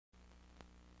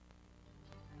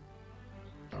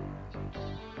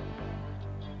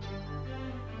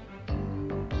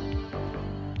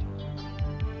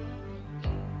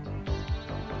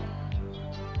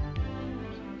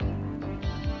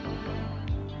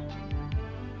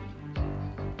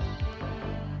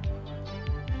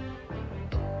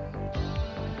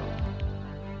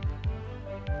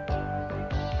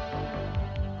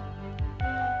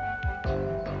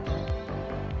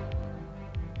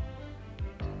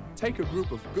Take a group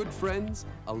of good friends,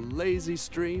 a lazy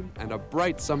stream, and a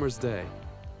bright summer's day.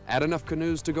 Add enough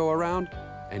canoes to go around,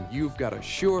 and you've got a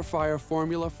surefire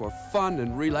formula for fun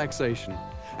and relaxation.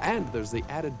 And there's the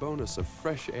added bonus of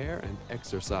fresh air and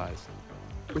exercise.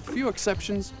 With few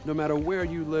exceptions, no matter where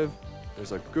you live,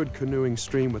 there's a good canoeing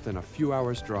stream within a few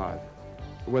hours' drive.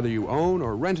 Whether you own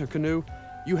or rent a canoe,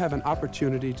 you have an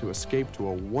opportunity to escape to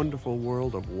a wonderful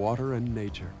world of water and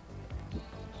nature.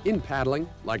 In paddling,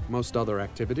 like most other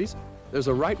activities, there's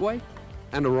a right way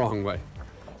and a wrong way.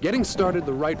 Getting started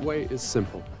the right way is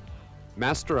simple.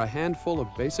 Master a handful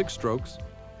of basic strokes,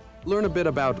 learn a bit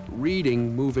about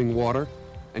reading moving water,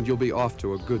 and you'll be off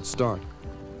to a good start.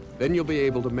 Then you'll be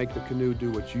able to make the canoe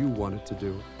do what you want it to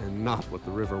do and not what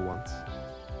the river wants.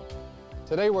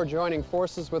 Today we're joining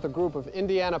forces with a group of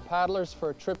Indiana paddlers for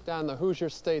a trip down the Hoosier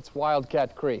State's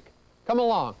Wildcat Creek. Come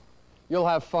along. You'll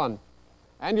have fun.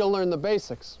 And you'll learn the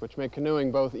basics, which make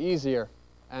canoeing both easier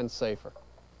and safer.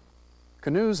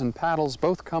 Canoes and paddles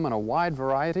both come in a wide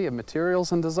variety of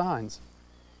materials and designs.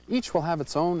 Each will have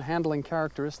its own handling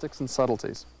characteristics and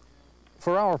subtleties.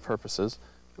 For our purposes,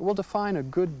 we'll define a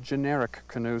good generic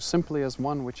canoe simply as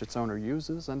one which its owner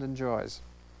uses and enjoys.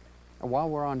 And while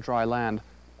we're on dry land,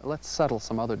 let's settle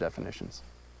some other definitions.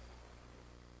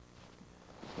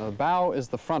 The bow is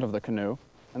the front of the canoe,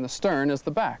 and the stern is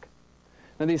the back.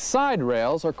 Now these side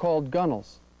rails are called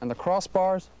gunnels, and the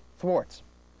crossbars, thwarts.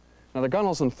 Now the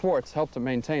gunnels and thwarts help to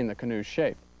maintain the canoe's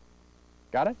shape.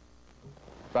 Got it?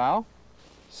 Bow,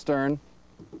 stern,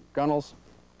 gunnels,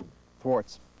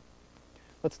 thwarts.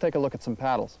 Let's take a look at some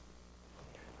paddles.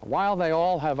 While they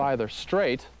all have either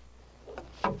straight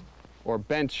or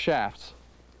bent shafts,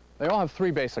 they all have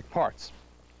three basic parts: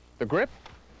 the grip,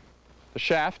 the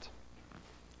shaft,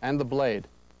 and the blade.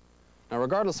 Now,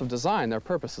 regardless of design, their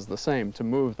purpose is the same: to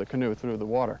move the canoe through the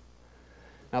water.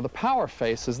 Now, the power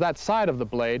face is that side of the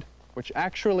blade which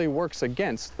actually works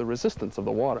against the resistance of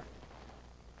the water.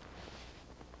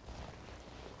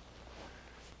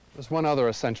 There's one other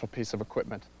essential piece of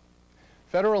equipment.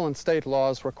 Federal and state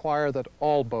laws require that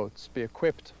all boats be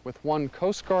equipped with one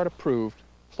Coast Guard-approved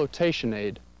flotation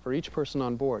aid for each person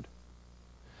on board.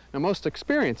 Now, most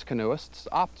experienced canoeists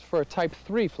opt for a Type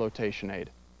 3 flotation aid.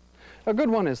 A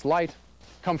good one is light,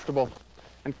 comfortable,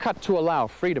 and cut to allow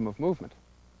freedom of movement.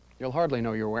 You'll hardly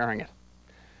know you're wearing it.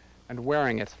 And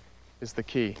wearing it is the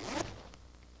key.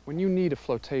 When you need a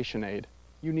flotation aid,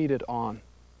 you need it on,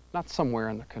 not somewhere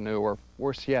in the canoe, or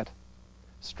worse yet,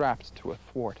 strapped to a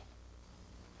thwart.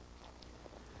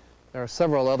 There are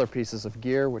several other pieces of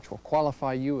gear which will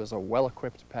qualify you as a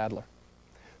well-equipped paddler.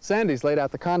 Sandy's laid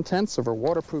out the contents of her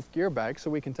waterproof gear bag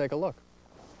so we can take a look.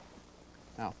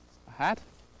 Now, a hat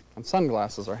and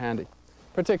sunglasses are handy,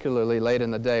 particularly late in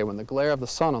the day when the glare of the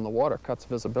sun on the water cuts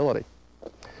visibility.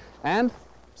 And,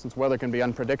 since weather can be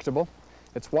unpredictable,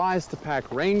 it's wise to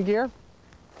pack rain gear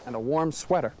and a warm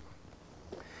sweater.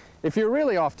 If you're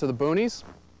really off to the boonies,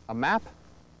 a map,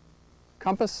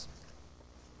 compass,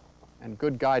 and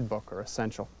good guidebook are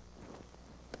essential.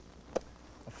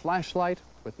 A flashlight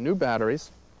with new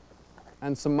batteries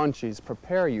and some munchies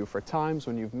prepare you for times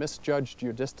when you've misjudged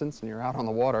your distance and you're out on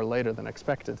the water later than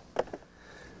expected.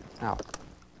 Now,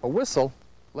 a whistle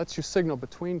lets you signal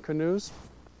between canoes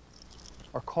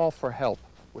or call for help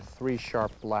with 3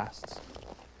 sharp blasts.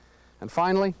 And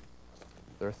finally,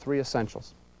 there are 3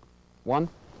 essentials. 1,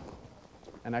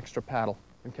 an extra paddle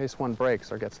in case one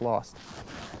breaks or gets lost.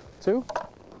 2,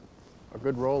 a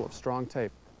good roll of strong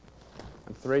tape.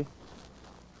 And 3,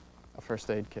 a first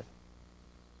aid kit.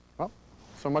 Well,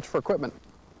 so much for equipment.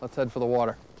 Let's head for the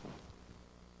water.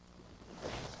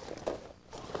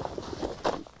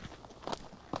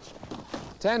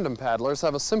 Tandem paddlers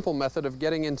have a simple method of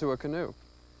getting into a canoe.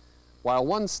 While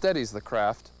one steadies the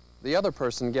craft, the other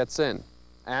person gets in,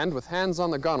 and with hands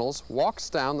on the gunnels, walks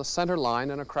down the center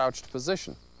line in a crouched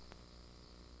position.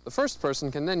 The first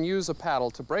person can then use a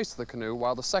paddle to brace the canoe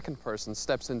while the second person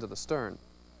steps into the stern.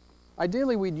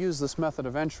 Ideally, we'd use this method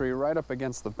of entry right up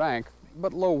against the bank,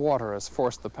 but low water has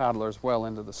forced the paddlers well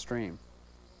into the stream.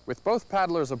 With both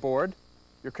paddlers aboard,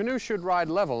 your canoe should ride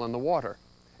level in the water.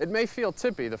 It may feel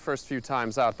tippy the first few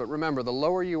times out, but remember, the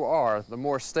lower you are, the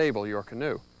more stable your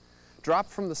canoe. Drop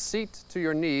from the seat to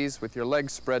your knees with your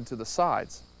legs spread to the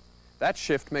sides. That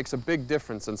shift makes a big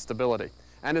difference in stability,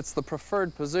 and it's the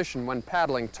preferred position when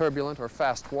paddling turbulent or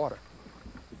fast water.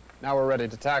 Now we're ready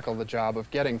to tackle the job of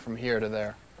getting from here to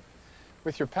there.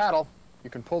 With your paddle,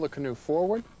 you can pull the canoe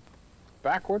forward,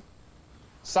 backward,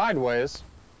 sideways,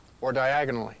 or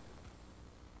diagonally.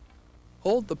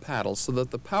 Hold the paddle so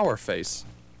that the power face,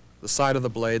 the side of the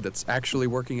blade that's actually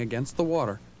working against the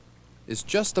water, is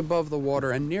just above the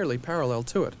water and nearly parallel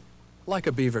to it. like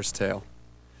a beaver's tail.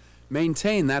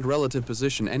 Maintain that relative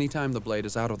position anytime the blade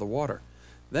is out of the water.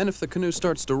 Then if the canoe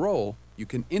starts to roll, you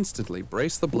can instantly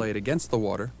brace the blade against the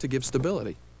water to give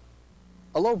stability.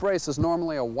 A low brace is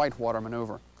normally a whitewater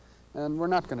maneuver, and we're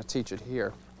not going to teach it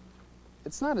here.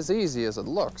 It's not as easy as it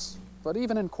looks, but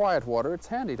even in quiet water, it's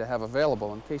handy to have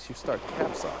available in case you start to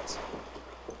capsize.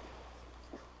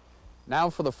 Now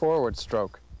for the forward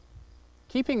stroke.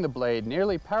 Keeping the blade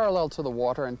nearly parallel to the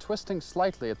water and twisting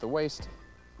slightly at the waist,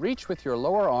 reach with your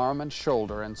lower arm and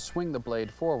shoulder and swing the blade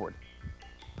forward.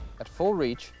 At full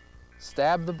reach,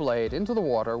 stab the blade into the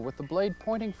water with the blade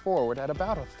pointing forward at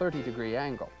about a 30-degree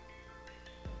angle.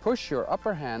 Push your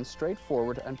upper hand straight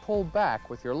forward and pull back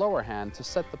with your lower hand to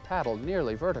set the paddle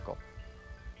nearly vertical.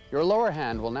 Your lower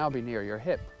hand will now be near your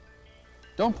hip.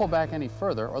 Don't pull back any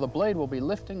further or the blade will be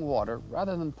lifting water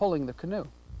rather than pulling the canoe,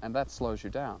 and that slows you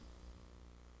down.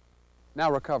 Now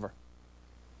recover.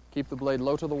 Keep the blade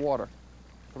low to the water.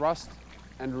 Thrust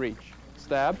and reach.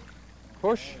 Stab,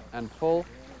 push and pull.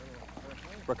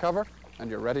 Recover, and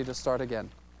you're ready to start again.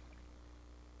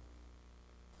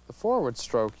 The forward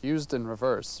stroke used in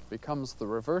reverse becomes the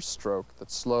reverse stroke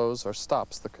that slows or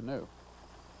stops the canoe.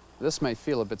 This may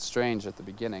feel a bit strange at the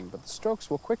beginning, but the strokes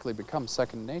will quickly become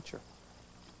second nature.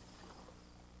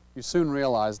 You soon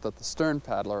realize that the stern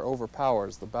paddler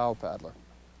overpowers the bow paddler.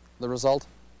 The result?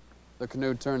 The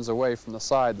canoe turns away from the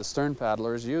side the stern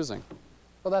paddler is using.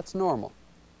 Well, that's normal.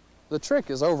 The trick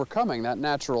is overcoming that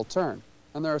natural turn,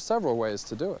 and there are several ways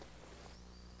to do it.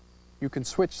 You can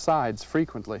switch sides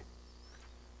frequently.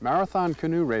 Marathon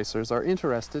canoe racers are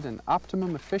interested in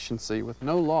optimum efficiency with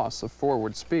no loss of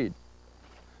forward speed.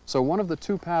 So one of the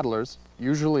two paddlers,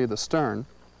 usually the stern,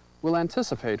 will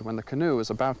anticipate when the canoe is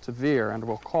about to veer and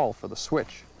will call for the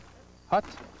switch. Hut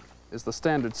is the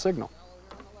standard signal.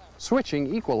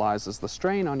 Switching equalizes the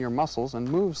strain on your muscles and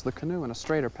moves the canoe in a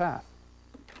straighter path.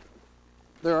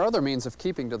 There are other means of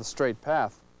keeping to the straight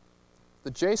path. The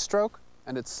J stroke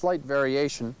and its slight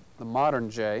variation, the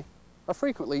modern J, are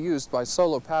frequently used by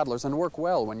solo paddlers and work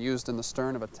well when used in the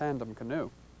stern of a tandem canoe.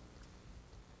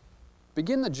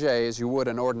 Begin the J as you would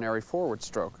an ordinary forward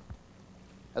stroke.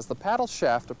 As the paddle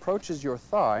shaft approaches your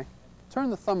thigh, turn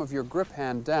the thumb of your grip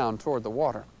hand down toward the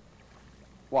water.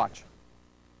 Watch.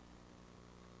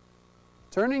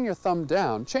 Turning your thumb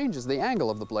down changes the angle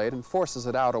of the blade and forces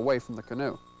it out away from the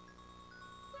canoe.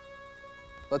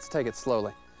 Let's take it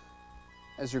slowly.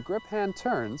 As your grip hand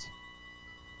turns,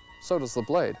 so does the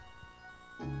blade,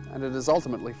 and it is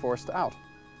ultimately forced out.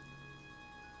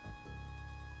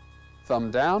 Thumb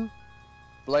down,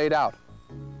 blade out.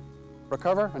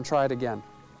 Recover and try it again.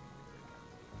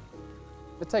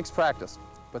 It takes practice,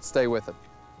 but stay with it.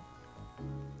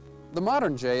 The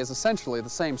modern J is essentially the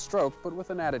same stroke, but with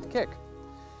an added kick.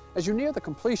 As you near the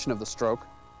completion of the stroke,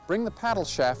 bring the paddle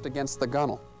shaft against the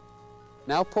gunnel.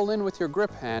 Now pull in with your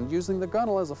grip hand, using the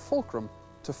gunnel as a fulcrum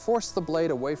to force the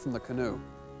blade away from the canoe.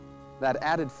 That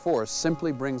added force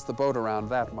simply brings the boat around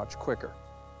that much quicker.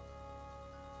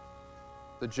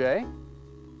 The J.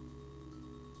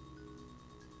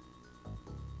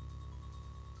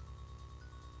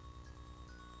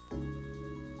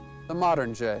 The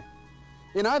modern J.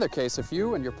 In either case, if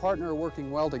you and your partner are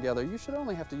working well together, you should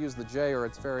only have to use the J or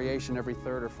its variation every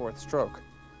third or fourth stroke.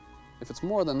 If it's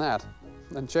more than that,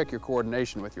 then check your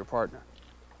coordination with your partner.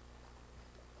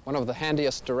 One of the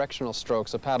handiest directional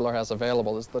strokes a paddler has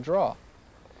available is the draw.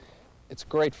 It's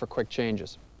great for quick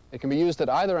changes. It can be used at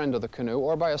either end of the canoe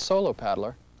or by a solo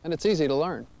paddler, and it's easy to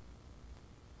learn.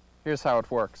 Here's how it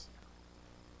works.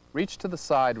 Reach to the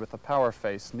side with the power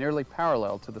face nearly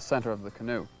parallel to the center of the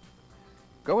canoe.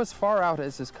 Go as far out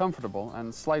as is comfortable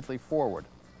and slightly forward.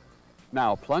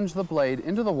 Now plunge the blade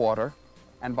into the water,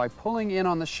 and by pulling in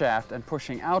on the shaft and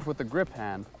pushing out with the grip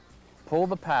hand, pull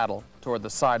the paddle toward the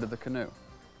side of the canoe.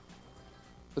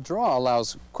 The draw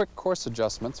allows quick course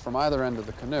adjustments from either end of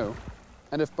the canoe,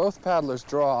 and if both paddlers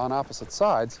draw on opposite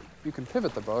sides, you can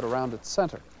pivot the boat around its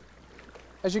center.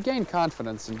 As you gain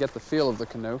confidence and get the feel of the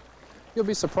canoe, you'll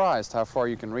be surprised how far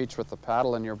you can reach with the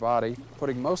paddle in your body,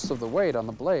 putting most of the weight on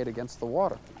the blade against the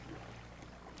water.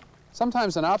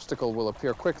 Sometimes an obstacle will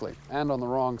appear quickly and on the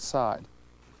wrong side.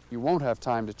 You won't have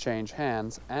time to change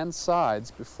hands and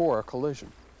sides before a collision.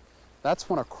 That's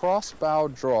when a cross-bow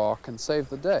draw can save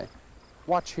the day.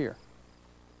 Watch here.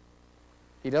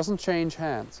 He doesn't change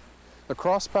hands. The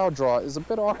cross-bow draw is a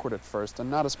bit awkward at first and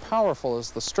not as powerful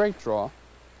as the straight draw,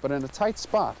 but in a tight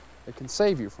spot, it can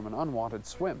save you from an unwanted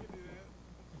swim.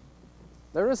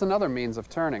 There is another means of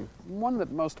turning, one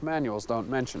that most manuals don't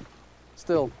mention.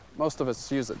 Still, most of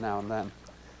us use it now and then.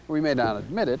 We may not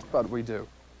admit it, but we do.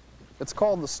 It's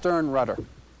called the stern rudder,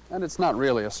 and it's not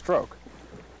really a stroke.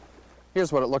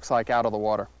 Here's what it looks like out of the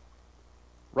water.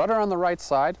 Rudder on the right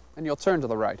side, and you'll turn to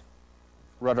the right.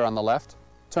 Rudder on the left,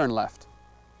 turn left.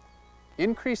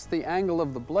 Increase the angle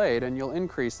of the blade, and you'll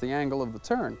increase the angle of the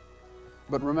turn.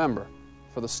 But remember,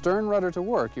 for the stern rudder to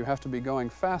work, you have to be going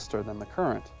faster than the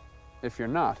current. If you're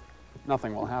not,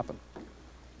 nothing will happen.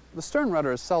 The stern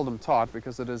rudder is seldom taught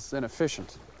because it is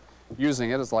inefficient.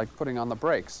 Using it is like putting on the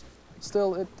brakes.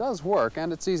 Still, it does work,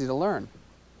 and it's easy to learn.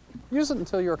 Use it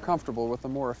until you're comfortable with the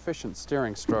more efficient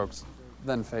steering strokes,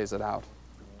 then phase it out.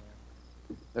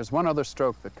 There's one other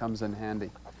stroke that comes in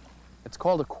handy. It's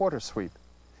called a quarter sweep.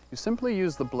 You simply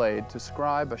use the blade to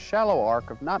scribe a shallow arc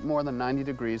of not more than 90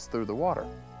 degrees through the water.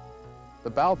 The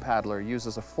bow paddler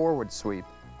uses a forward sweep,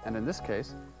 and in this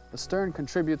case, the stern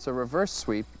contributes a reverse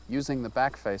sweep using the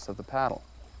back face of the paddle.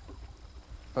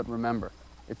 But remember,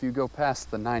 if you go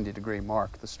past the 90-degree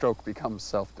mark, the stroke becomes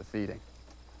self-defeating.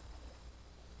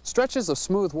 Stretches of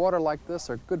smooth water like this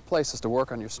are good places to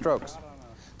work on your strokes,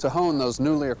 to hone those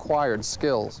newly acquired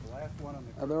skills.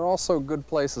 They're also good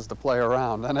places to play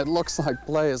around, and it looks like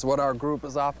play is what our group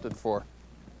has opted for.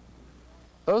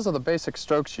 Those are the basic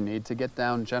strokes you need to get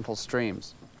down gentle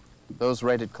streams, those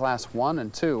rated Class 1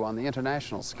 and 2 on the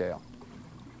international scale.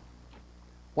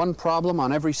 One problem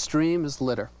on every stream is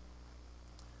litter.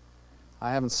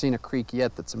 I haven't seen a creek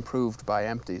yet that's improved by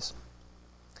empties.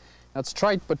 That's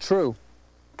trite but true.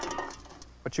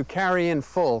 What you carry in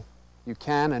full, you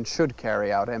can and should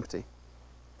carry out empty.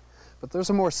 But there's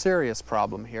a more serious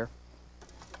problem here.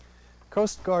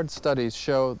 Coast Guard studies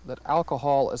show that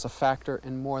alcohol is a factor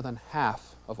in more than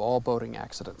half of all boating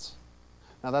accidents.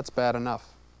 Now that's bad enough,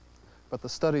 but the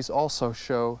studies also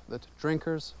show that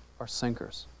drinkers are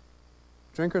sinkers.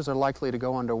 Drinkers are likely to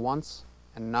go under once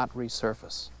and not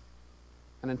resurface.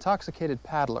 An intoxicated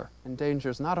paddler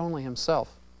endangers not only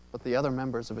himself, but the other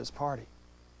members of his party.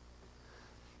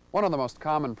 One of the most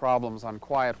common problems on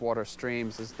quiet water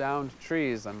streams is downed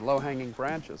trees and low-hanging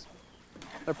branches.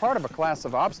 They're part of a class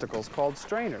of obstacles called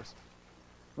strainers.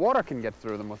 Water can get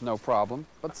through them with no problem,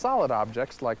 but solid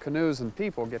objects like canoes and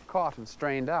people get caught and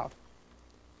strained out.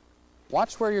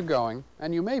 Watch where you're going,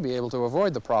 and you may be able to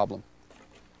avoid the problem.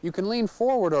 You can lean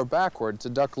forward or backward to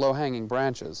duck low-hanging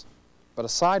branches, but a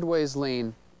sideways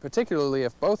lean, particularly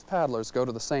if both paddlers go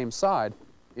to the same side,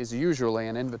 is usually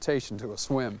an invitation to a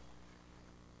swim.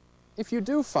 If you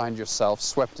do find yourself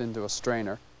swept into a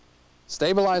strainer,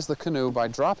 stabilize the canoe by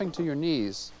dropping to your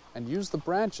knees and use the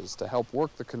branches to help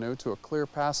work the canoe to a clear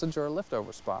passage or a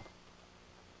liftover spot.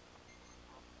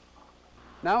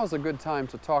 Now is a good time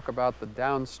to talk about the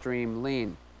downstream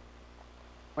lean.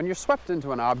 When you're swept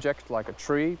into an object like a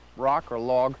tree, rock, or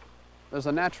log, there's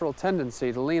a natural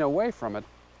tendency to lean away from it,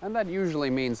 and that usually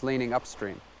means leaning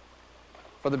upstream.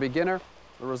 For the beginner,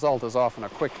 the result is often a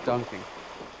quick dunking.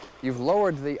 You've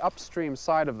lowered the upstream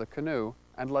side of the canoe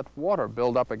and let water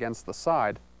build up against the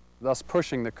side, thus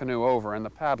pushing the canoe over and the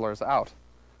paddlers out.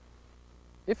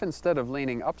 If instead of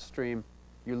leaning upstream,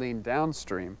 you lean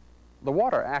downstream, the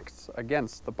water acts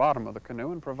against the bottom of the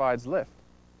canoe and provides lift.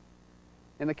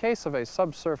 In the case of a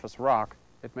subsurface rock,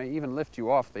 it may even lift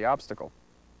you off the obstacle.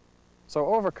 So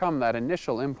overcome that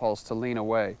initial impulse to lean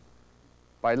away.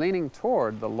 By leaning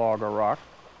toward the log or rock,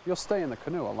 you'll stay in the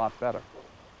canoe a lot better.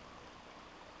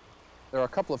 There are a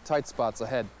couple of tight spots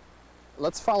ahead.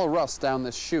 Let's follow Russ down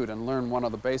this chute and learn one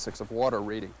of the basics of water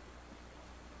reading.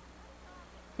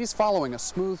 He's following a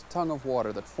smooth tongue of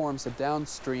water that forms a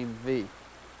downstream V.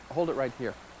 Hold it right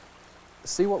here.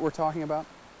 See what we're talking about?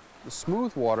 The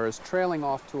smooth water is trailing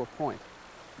off to a point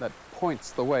that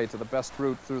points the way to the best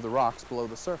route through the rocks below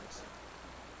the surface.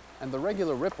 And the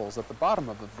regular ripples at the bottom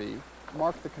of the V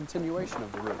mark the continuation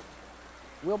of the route.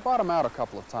 We'll bottom out a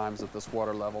couple of times at this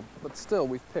water level, but still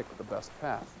we've picked the best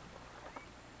path.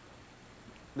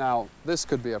 Now, this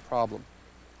could be a problem.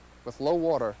 With low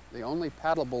water, the only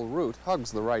paddleable route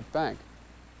hugs the right bank,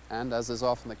 and as is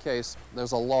often the case,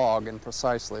 there's a log in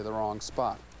precisely the wrong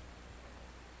spot.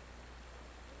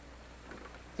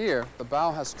 Here, the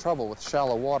bow has trouble with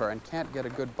shallow water and can't get a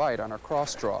good bite on her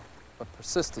cross draw, but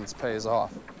persistence pays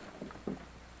off.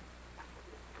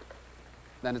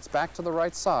 Then it's back to the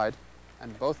right side,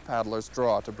 and both paddlers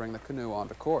draw to bring the canoe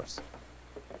onto course.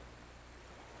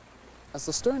 As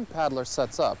the stern paddler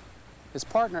sets up, his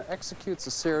partner executes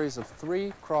a series of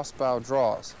 3 crossbow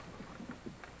draws.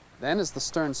 Then, as the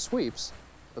stern sweeps,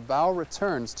 the bow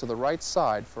returns to the right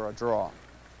side for a draw,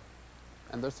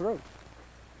 and they're through.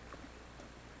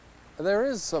 There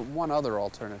is one other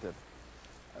alternative.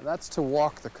 That's to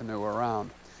walk the canoe around.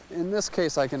 In this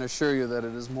case, I can assure you that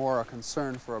it is more a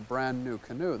concern for a brand new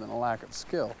canoe than a lack of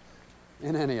skill.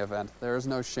 In any event, there is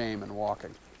no shame in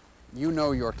walking. You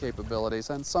know your capabilities,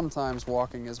 and sometimes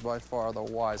walking is by far the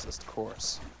wisest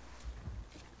course.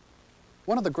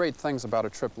 One of the great things about a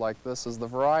trip like this is the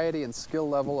variety and skill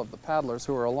level of the paddlers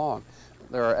who are along.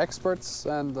 There are experts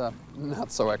and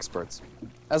not so experts.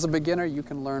 As a beginner, you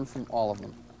can learn from all of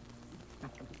them.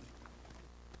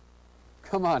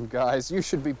 Come on, guys, you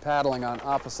should be paddling on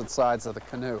opposite sides of the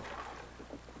canoe.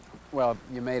 Well,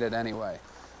 you made it anyway.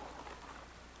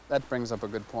 That brings up a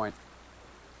good point.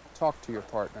 Talk to your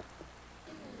partner.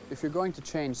 If you're going to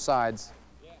change sides,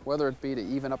 whether it be to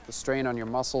even up the strain on your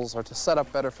muscles or to set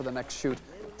up better for the next shoot,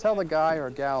 tell the guy or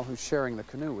gal who's sharing the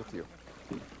canoe with you.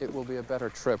 It will be a better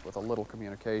trip with a little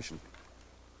communication.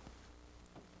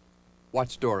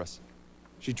 Watch Doris.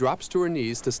 She drops to her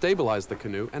knees to stabilize the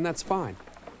canoe, and that's fine.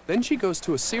 Then she goes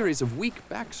to a series of weak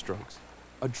backstrokes.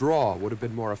 A draw would have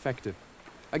been more effective.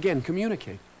 Again,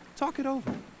 communicate. Talk it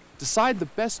over. Decide the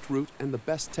best route and the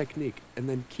best technique, and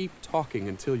then keep talking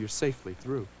until you're safely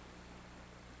through.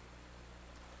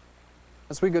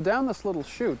 As we go down this little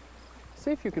chute,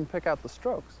 see if you can pick out the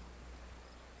strokes.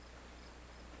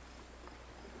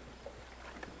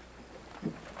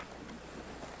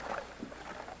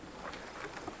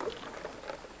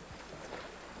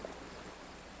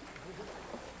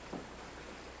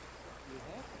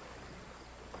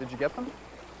 Did you get them?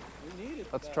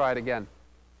 Let's try it again.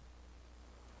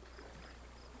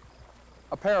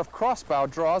 A pair of crossbow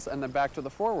draws and then back to the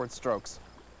forward strokes.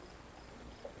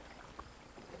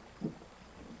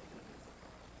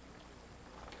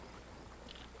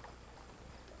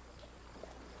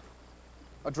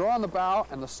 A draw on the bow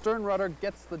and the stern rudder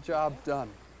gets the job done.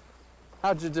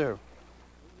 How'd you do?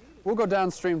 We'll go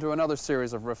downstream to another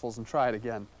series of riffles and try it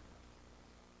again.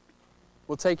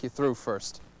 We'll take you through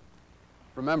first.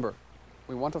 Remember,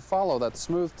 we want to follow that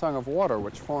smooth tongue of water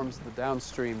which forms the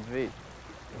downstream V.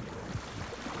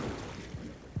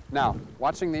 Now,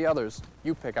 watching the others,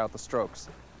 you pick out the strokes.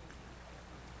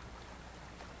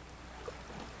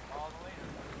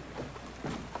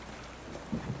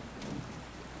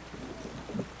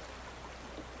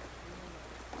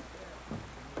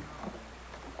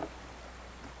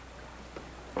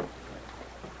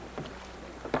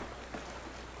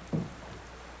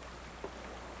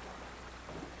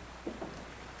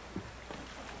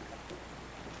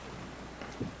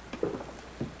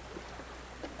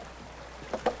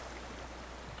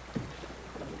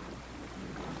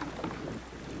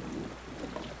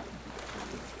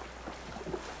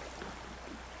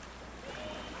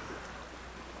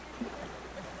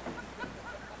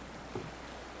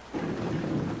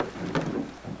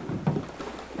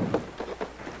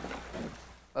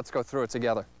 Let's go through it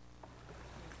together.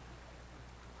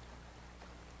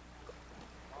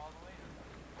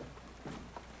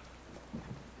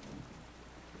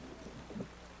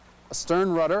 A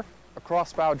stern rudder, a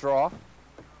crossbow draw.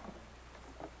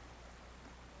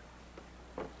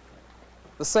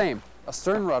 The same, a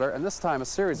stern rudder, and this time a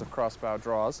series of crossbow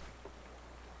draws.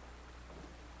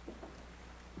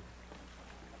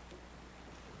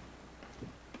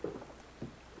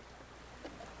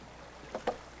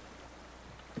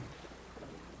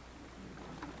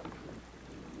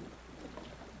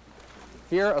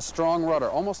 Here, a strong rudder,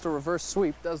 almost a reverse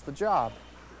sweep, does the job.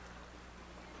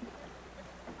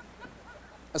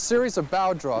 A series of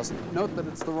bow draws. Note that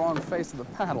it's the wrong face of the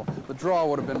paddle. The draw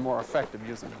would have been more effective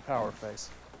using the power face.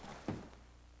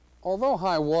 Although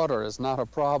high water is not a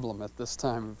problem at this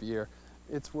time of year,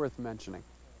 it's worth mentioning.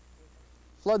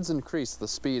 Floods increase the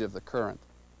speed of the current.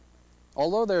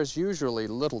 Although there's usually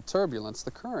little turbulence,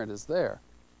 the current is there.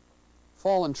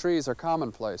 Fallen trees are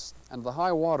commonplace, and the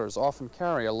high waters often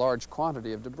carry a large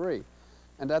quantity of debris,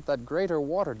 and at that greater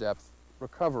water depth,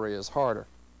 recovery is harder.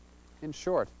 In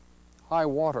short, high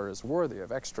water is worthy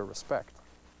of extra respect.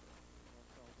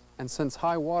 And since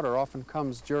high water often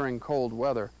comes during cold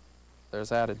weather,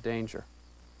 there's added danger.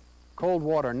 Cold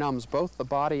water numbs both the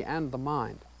body and the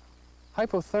mind.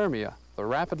 Hypothermia, the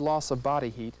rapid loss of body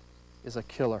heat, is a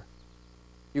killer.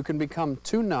 You can become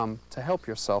too numb to help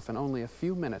yourself in only a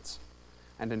few minutes.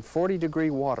 And in 40-degree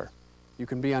water, you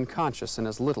can be unconscious in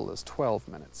as little as 12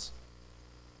 minutes.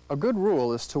 A good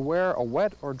rule is to wear a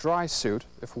wet or dry suit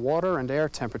if water and air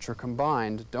temperature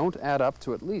combined don't add up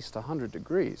to at least 100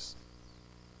 degrees.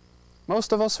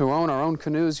 Most of us who own our own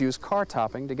canoes use car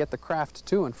topping to get the craft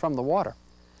to and from the water.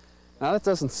 Now that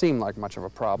doesn't seem like much of a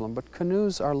problem, but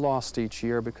canoes are lost each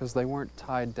year because they weren't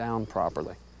tied down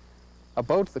properly. A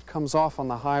boat that comes off on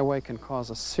the highway can cause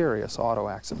a serious auto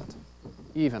accident,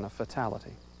 even a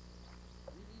fatality.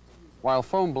 While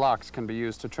foam blocks can be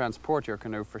used to transport your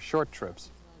canoe for short trips,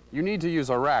 you need to use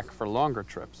a rack for longer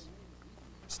trips.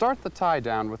 Start the tie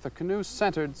down with the canoe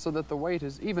centered so that the weight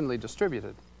is evenly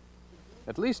distributed.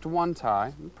 At least one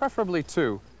tie, preferably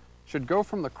two, should go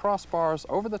from the crossbars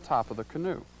over the top of the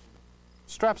canoe.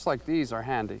 Straps like these are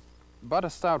handy, but a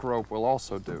stout rope will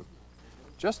also do.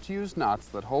 Just use knots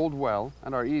that hold well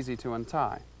and are easy to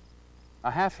untie.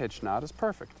 A half-hitch knot is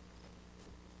perfect.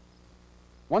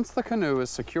 Once the canoe is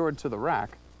secured to the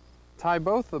rack, tie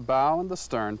both the bow and the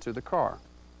stern to the car.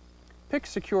 Pick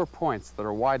secure points that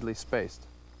are widely spaced.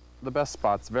 The best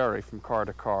spots vary from car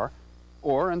to car,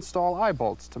 or install eye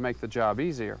bolts to make the job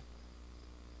easier.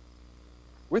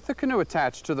 With the canoe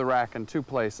attached to the rack in two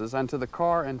places and to the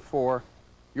car in four,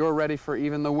 you're ready for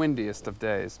even the windiest of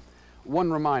days.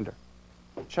 One reminder,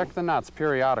 check the knots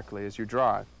periodically as you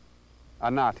drive.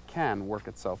 A knot can work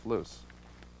itself loose.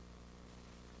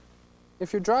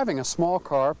 If you're driving a small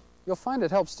car, you'll find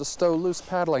it helps to stow loose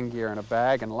paddling gear in a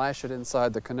bag and lash it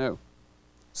inside the canoe.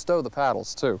 Stow the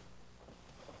paddles, too.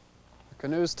 The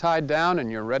canoe's tied down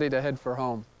and you're ready to head for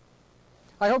home.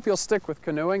 I hope you'll stick with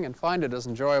canoeing and find it as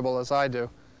enjoyable as I do.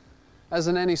 As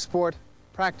in any sport,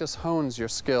 practice hones your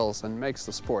skills and makes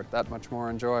the sport that much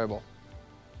more enjoyable.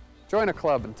 Join a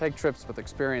club and take trips with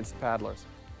experienced paddlers.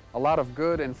 A lot of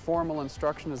good, informal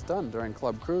instruction is done during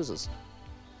club cruises.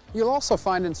 You'll also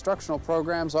find instructional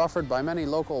programs offered by many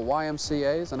local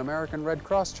YMCAs and American Red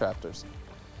Cross chapters.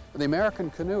 The American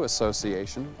Canoe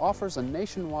Association offers a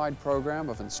nationwide program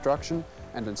of instruction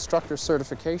and instructor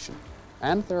certification,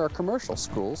 and there are commercial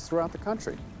schools throughout the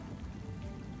country.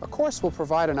 A course will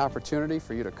provide an opportunity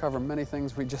for you to cover many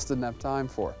things we just didn't have time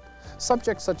for.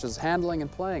 Subjects such as handling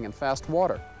and playing in fast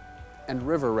water, and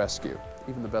river rescue,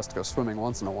 even the best go swimming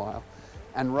once in a while,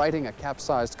 and righting a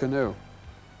capsized canoe.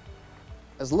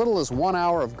 As little as 1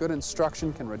 hour of good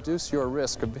instruction can reduce your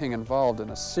risk of being involved in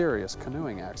a serious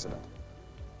canoeing accident.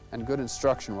 And good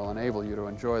instruction will enable you to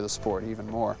enjoy the sport even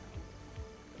more.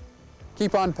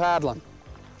 Keep on paddling,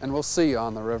 and we'll see you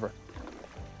on the river.